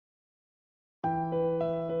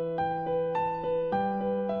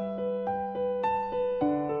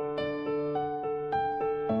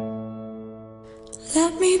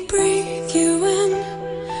me breathe you in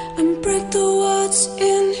and break the words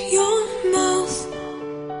in your mouth.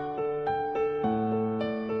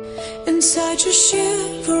 Inside you're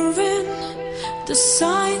shivering, the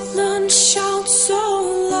silence shouts so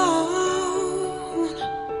loud.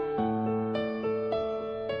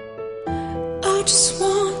 I just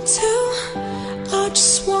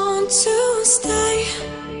want to stay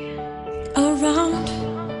around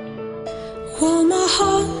while my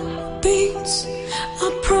heart beats. I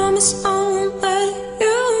promise I won't let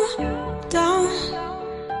you down.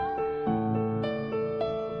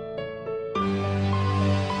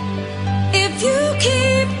 If you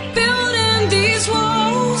keep building these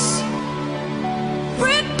walls,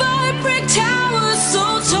 brick by brick towers so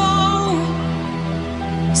tall,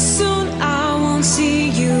 soon I won't see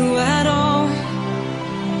you at all.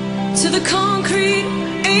 Till the concrete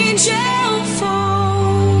angel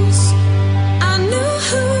falls. I knew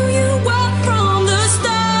who you were from the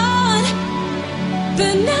start,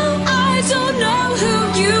 but now I don't know who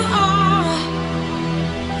you are.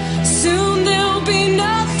 Soon there'll be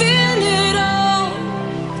nothing at all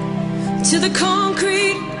till the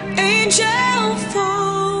concrete angel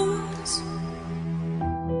falls.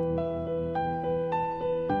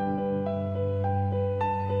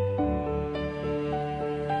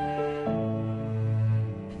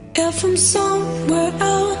 If I'm somewhere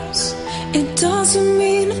else, it doesn't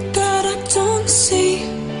mean that I don't see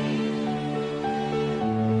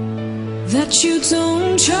that you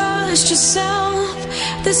don't trust yourself.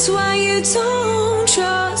 That's why you don't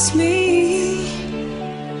trust me.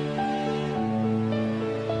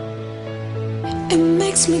 It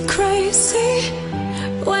makes me crazy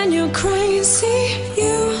when you're crazy.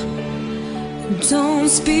 You don't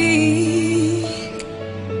speak.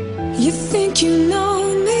 You think you know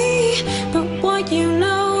me, but what you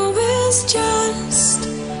know is just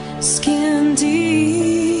skin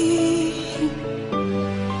deep.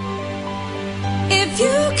 If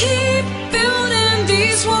you keep building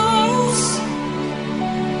these walls,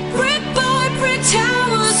 brick by brick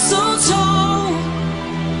towers so tall,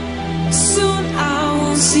 soon I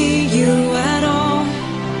won't see you at all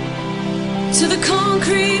till the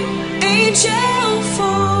concrete angel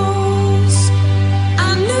falls. I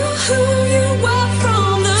knew who you were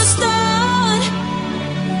from the start,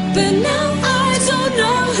 but now I don't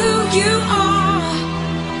know who you are.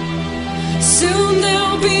 Soon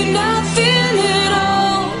there'll be nothing at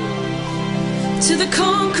all till the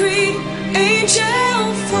concrete angel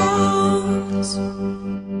falls.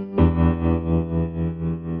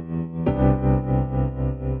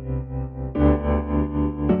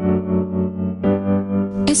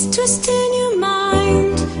 It's twisting your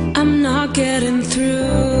mind, I'm not getting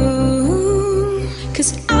through,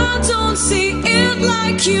 'cause I don't see it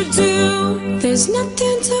like you do. There's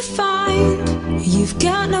nothing to find, you've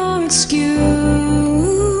got no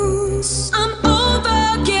excuse. I'm over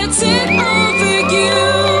getting over you,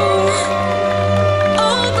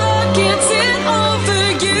 over getting over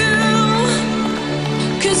you,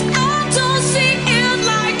 'cause I don't see it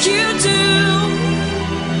like you do.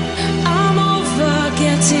 I'm over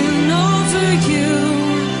getting over you.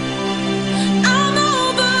 I'm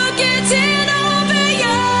over getting over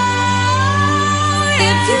you.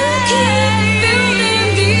 If you keep building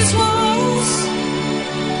these walls,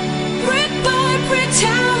 brick by brick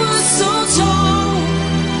towers so tall,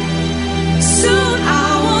 soon I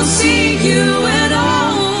won't see you at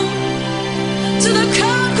all till the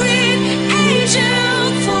concrete angel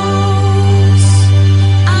falls.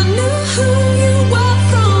 I knew who you were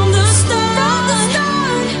from the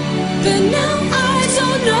start, but now I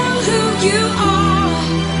don't know who you are.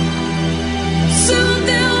 Soon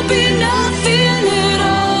there'll be nothing at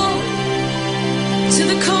all till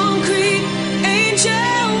the concrete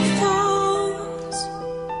angel falls.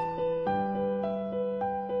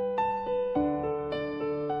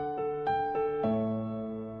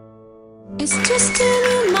 It's just in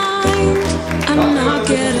your mind, I'm not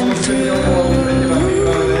getting through,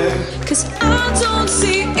 'cause I don't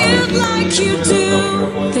see it like you do.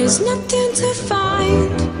 There's nothing to find,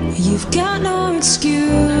 you've got no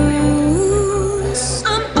excuse.